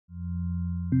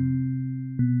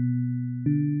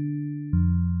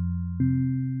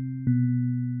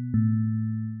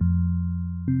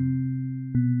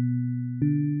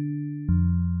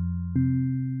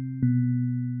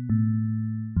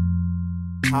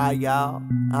Hi y'all,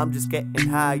 I'm just getting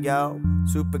high, yo.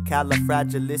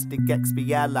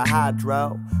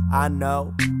 Supercalifragilisticexpialidocious. I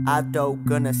know, I don't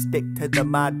gonna stick to the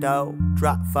motto.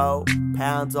 Drop 4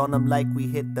 pounds on them like we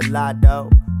hit the lotto.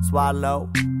 Swallow,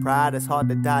 pride is hard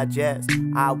to digest.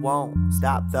 I won't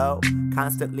stop though,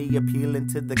 constantly appealing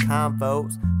to the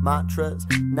convos. Mantras,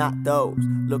 not those.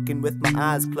 Looking with my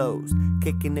eyes closed,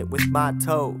 kicking it with my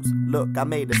toes. Look, I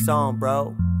made a song,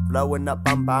 bro. Blowing up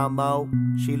on Bamo.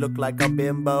 She look like a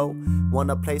bimbo.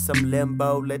 Wanna play some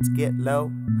limbo, let's get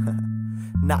low.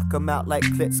 Knock 'em out like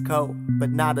Klitschko,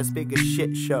 but not as big as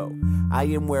shit show. I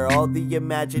am where all the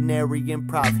imaginary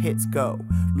improv hits go.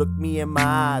 Look me in my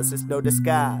eyes, there's no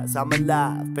disguise. I'm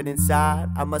alive, but inside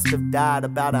I must have died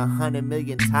about 100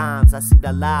 million times. I see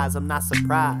the lies, I'm not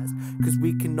surprised, cause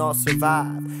we can all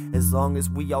survive as long as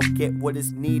we all get what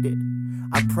is needed.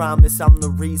 I promise I'm the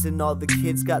reason all the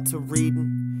kids got to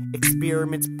reading.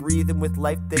 Experiments breathing with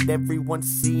life that everyone's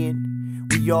seeing.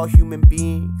 We all human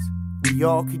beings, we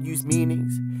all could use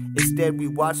meanings. Instead we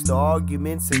watch the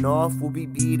arguments and off we'll be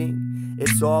beating.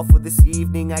 It's all for this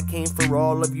evening, I came for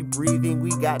all of you breathing. We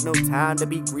got no time to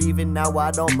be grieving, now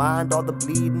I don't mind all the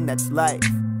bleeding, that's life.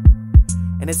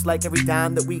 And it's like every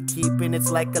dime that we keepin',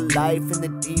 it's like a life in the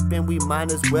deep end. We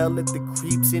might as well let the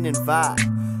creeps in and vibe.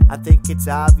 I think it's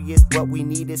obvious what we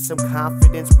need is some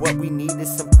confidence. What we need is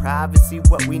some privacy.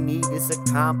 What we need is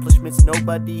accomplishments.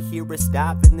 Nobody here is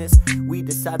stopping this. We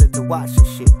decided to watch this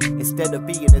shit instead of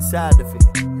being inside of it,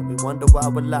 and we wonder why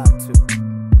we're lied to.